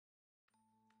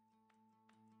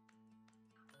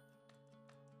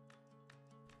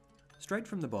Straight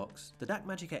from the box, the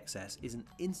DacMagic XS is an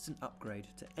instant upgrade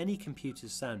to any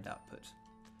computer's sound output.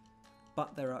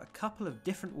 But there are a couple of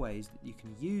different ways that you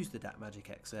can use the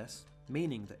DacMagic XS,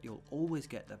 meaning that you'll always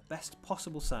get the best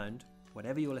possible sound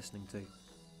whatever you're listening to.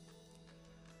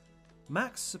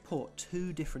 Macs support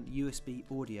two different USB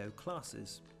audio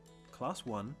classes, Class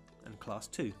 1 and Class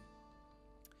 2.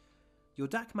 Your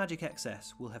DacMagic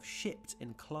XS will have shipped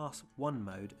in Class 1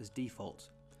 mode as default,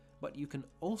 but you can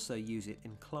also use it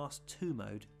in Class 2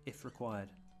 mode if required.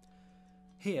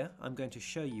 Here I'm going to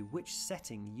show you which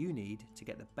setting you need to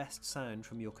get the best sound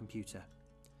from your computer.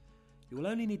 You will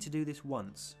only need to do this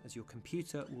once, as your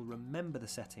computer will remember the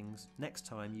settings next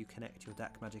time you connect your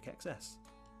DacMagic XS.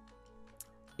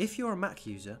 If you're a Mac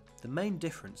user, the main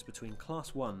difference between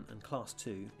Class 1 and Class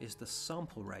 2 is the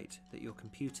sample rate that your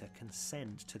computer can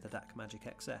send to the DacMagic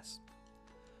XS.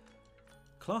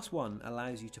 Class 1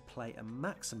 allows you to play a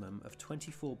maximum of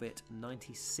 24-bit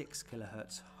 96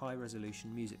 kHz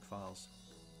high-resolution music files.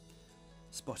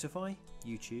 Spotify,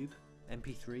 YouTube,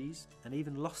 MP3s and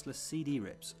even lossless CD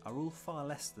rips are all far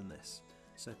less than this,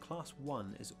 so Class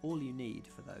 1 is all you need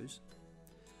for those.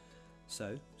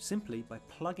 So, simply by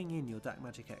plugging in your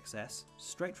DacMagic XS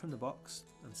straight from the box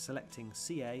and selecting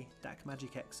CA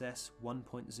DacMagic XS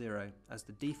 1.0 as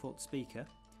the default speaker,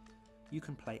 you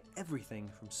can play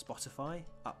everything from Spotify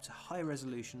up to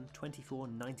high-resolution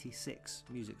 2496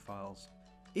 music files.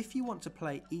 If you want to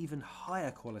play even higher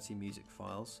quality music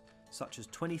files, such as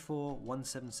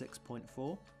 24176.4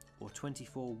 or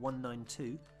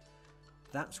 24192,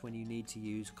 that's when you need to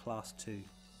use Class 2.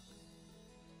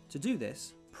 To do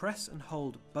this, press and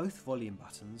hold both volume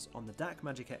buttons on the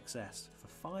DacMagic XS for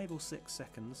 5 or 6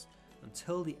 seconds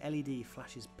until the LED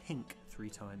flashes pink 3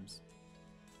 times.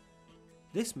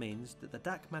 This means that the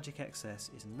DacMagic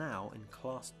XS is now in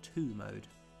Class 2 mode.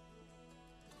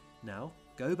 Now,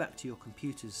 go back to your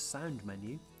computer's sound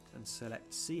menu and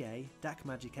select CA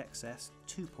DacMagic XS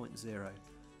 2.0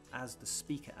 as the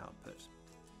speaker output.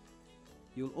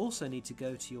 You'll also need to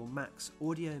go to your Mac's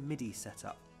audio MIDI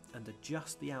setup and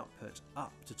adjust the output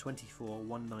up to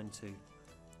 24192.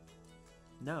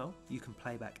 Now you can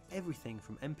play back everything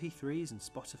from MP3s and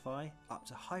Spotify up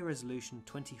to high-resolution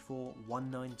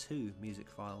 24192 music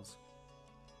files.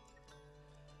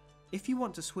 If you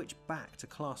want to switch back to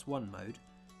Class 1 mode,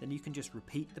 then you can just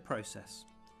repeat the process.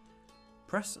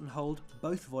 Press and hold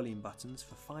both volume buttons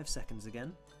for 5 seconds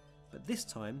again, but this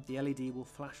time the LED will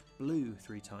flash blue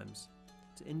 3 times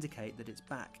to indicate that it's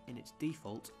back in its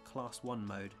default Class 1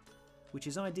 mode, which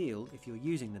is ideal if you're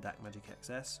using the DacMagic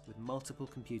XS with multiple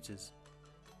computers.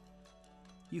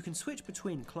 You can switch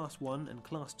between Class 1 and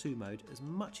Class 2 mode as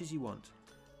much as you want,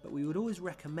 but we would always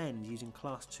recommend using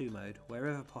Class 2 mode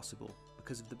wherever possible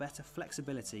because of the better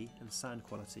flexibility and sound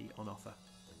quality on offer.